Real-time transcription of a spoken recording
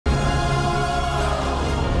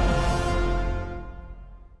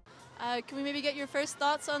Can we maybe get your first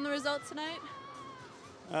thoughts on the result tonight?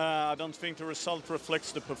 I don't think the result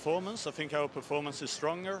reflects the performance. I think our performance is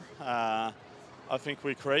stronger. I think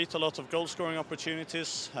we create a lot of goal-scoring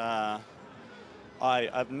opportunities. I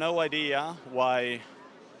have no idea why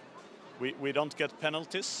we don't get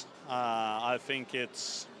penalties. I think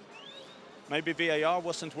it's maybe VAR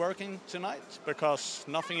wasn't working tonight because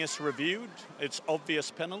nothing is reviewed. It's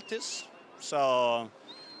obvious penalties. So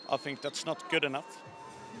I think that's not good enough.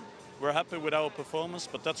 We're happy with our performance,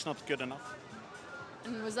 but that's not good enough.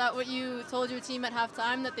 And was that what you told your team at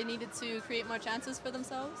halftime, that they needed to create more chances for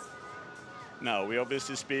themselves? No, we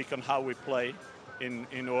obviously speak on how we play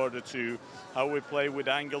in order to how we play with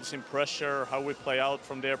angles in pressure, how we play out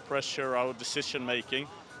from their pressure, our decision making.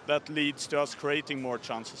 That leads to us creating more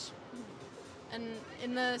chances. And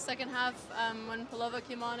in the second half, when Palova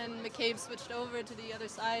came on and McCabe switched over to the other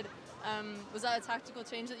side, was that a tactical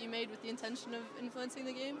change that you made with the intention of influencing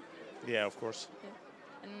the game? Yeah, of course. Yeah.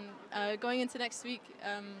 And going into next week,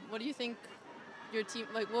 what do you think your team,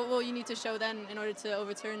 like, what will you need to show then in order to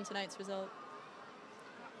overturn tonight's result?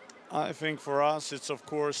 I think for us, it's of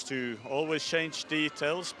course to always change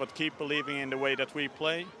details, but keep believing in the way that we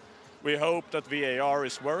play. We hope that VAR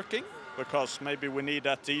is working, because maybe we need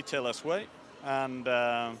that detail as well. And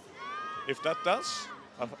if that does,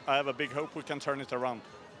 I have a big hope we can turn it around.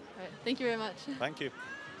 All right. Thank you very much. Thank you.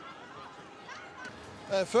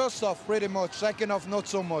 First off, pretty much. Second off, not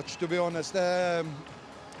so much, to be honest.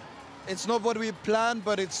 It's not what we planned,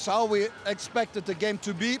 but it's how we expected the game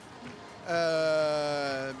to be.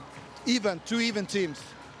 Two even teams,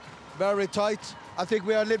 very tight. I think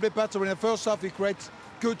we are a little bit better in the first half. We create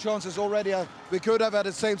good chances already. We could have had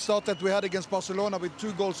the same start that we had against Barcelona with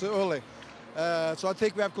 2 goals early. So I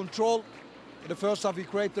think we have control. In the first half, we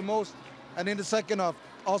create the most, and in the second half,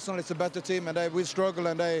 Arsenal is a better team, and we struggle,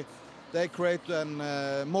 and they create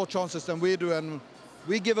more chances than we do, and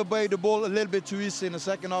we give away the ball a little bit too easy in the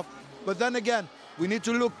second half. But then again, we need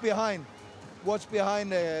to look behind. What's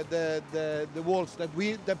behind the walls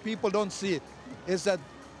that people don't see is that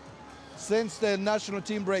since the national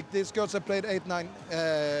team break, these girls have played 8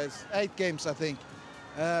 games, I think.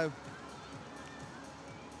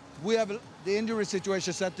 We have the injury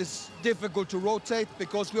situation that is difficult to rotate,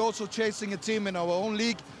 because we're also chasing a team in our own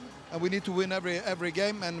league, and we need to win every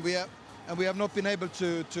game, and we have not been able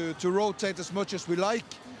to rotate as much as we like.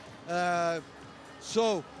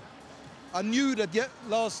 So I knew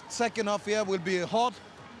that second half here will be hard.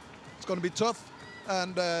 It's going to be tough,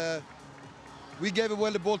 and we gave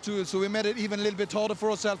away the ball too, so we made it even a little bit harder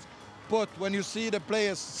for ourselves. But when you see the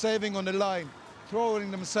players saving on the line,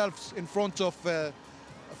 throwing themselves in front of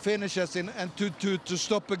finishers and to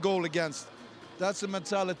stop a goal against, that's the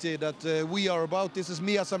mentality that we are about. This is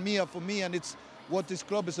Mia Samia for me, and it's what this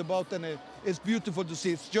club is about, and it's beautiful to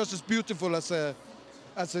see. It's just as beautiful as a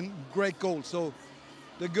great goal. So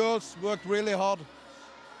the girls worked really hard,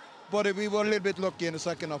 but we were a little bit lucky in the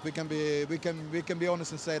second half. We can be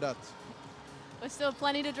honest and say that. There's still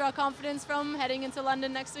plenty to draw confidence from heading into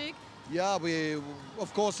London next week. Yeah,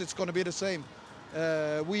 of course it's going to be the same.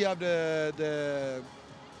 We have a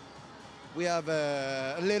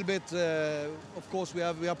little bit. Of course, we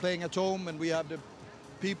are playing at home, and we have the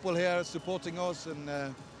people here supporting us, and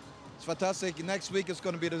it's fantastic. Next week it's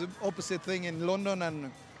going to be the opposite thing in London,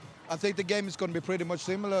 and I think the game is going to be pretty much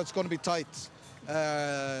similar. It's going to be tight.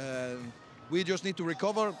 We just need to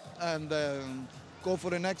recover and go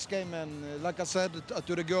for the next game. And like I said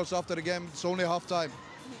to the girls after the game, it's only half time.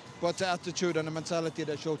 But the attitude and the mentality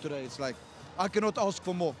they showed today, it's like, I cannot ask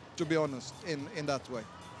for more, to be honest, in that way.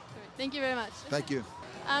 Thank you very much. Thank you.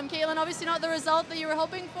 Caitlin, obviously not the result that you were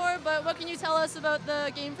hoping for, but what can you tell us about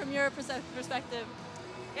the game from your perspective?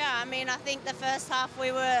 Yeah, I mean, I think the first half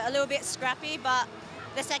we were a little bit scrappy, but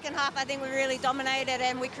the second half I think we really dominated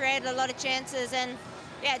and we created a lot of chances, and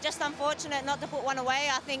yeah, just unfortunate not to put one away.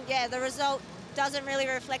 I think, yeah, the result doesn't really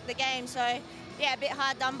reflect the game, so yeah, a bit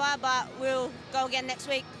hard done by, but we'll go again next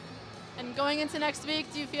week. And going into next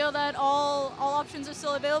week, do you feel that all options are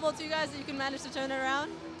still available to you guys, that you can manage to turn it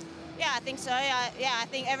around? Yeah, I think so. I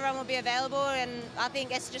think everyone will be available, and I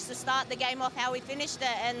think it's just to start the game off how we finished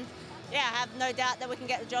it, and yeah, I have no doubt that we can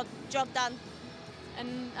get the job done.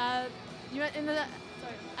 And at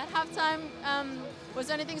halftime, was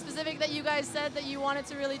there anything specific that you guys said that you wanted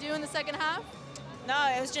to really do in the second half?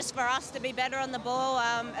 No, it was just for us to be better on the ball,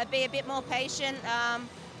 be a bit more patient.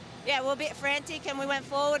 Yeah, we're a bit frantic, and we went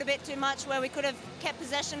forward a bit too much where we could have kept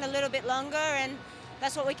possession a little bit longer, and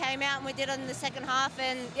that's what we came out and we did in the second half,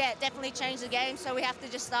 and yeah, it definitely changed the game, so we have to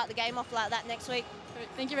just start the game off like that next week.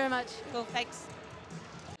 Thank you very much. Cool, thanks.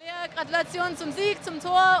 Lea, Gratulation zum Sieg, zum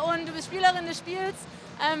Tor, und du bist Spielerin des Spiels.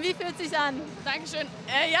 Wie fühlt es sich an? Dankeschön.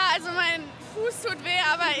 Ja, also mein Fuß tut weh,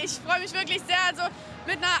 aber ich freue mich wirklich sehr. Also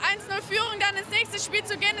mit einer 1-0-Führung dann ins nächste Spiel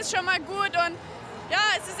zu gehen, ist schon mal gut. Und ja,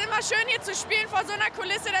 es ist immer schön hier zu spielen vor so einer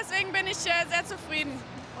Kulisse, deswegen bin ich sehr zufrieden.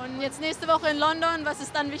 Und jetzt nächste Woche in London, was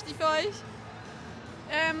ist dann wichtig für euch?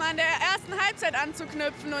 An der ersten Halbzeit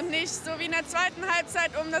anzuknüpfen und nicht so wie in der zweiten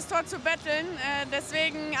Halbzeit, um das Tor zu betteln.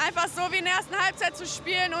 Deswegen einfach so wie in der ersten Halbzeit zu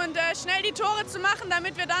spielen und schnell die Tore zu machen,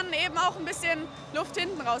 damit wir dann eben auch ein bisschen Luft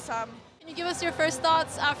hinten raus haben. Can you give us your first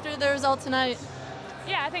thoughts after the result tonight?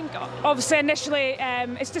 Yeah, I think obviously initially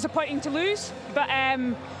it's disappointing to lose, but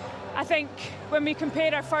I think when we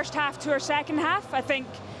compare our first half to our second half, I think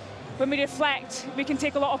when we reflect, we can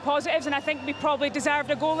take a lot of positives, and I think we probably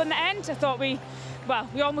deserved a goal in the end. I thought we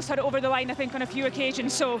almost had it over the line, I think, on a few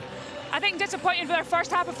occasions. So I think disappointed with our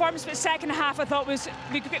first half performance, but second half I thought we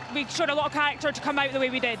showed a lot of character to come out the way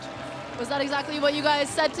we did. Was that exactly what you guys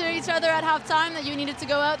said to each other at halftime, that you needed to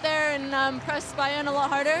go out there and press Bayern a lot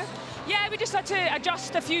harder? Yeah, we just had to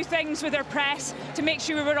adjust a few things with our press to make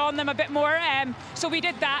sure we were on them a bit more. So we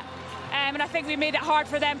did that, and I think we made it hard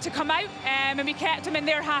for them to come out, and we kept them in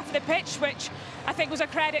their half of the pitch, which I think was a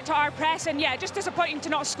credit to our press. And yeah, just disappointing to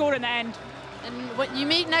not score in the end. And what you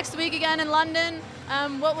meet next week again in London,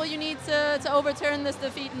 what will you need to overturn this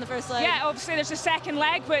defeat in the first leg? Yeah, obviously there's a second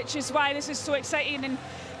leg, which is why this is so exciting and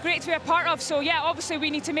great to be a part of. So yeah, obviously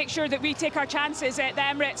we need to make sure that we take our chances at the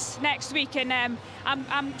Emirates next week, and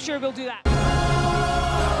I'm sure we'll do that.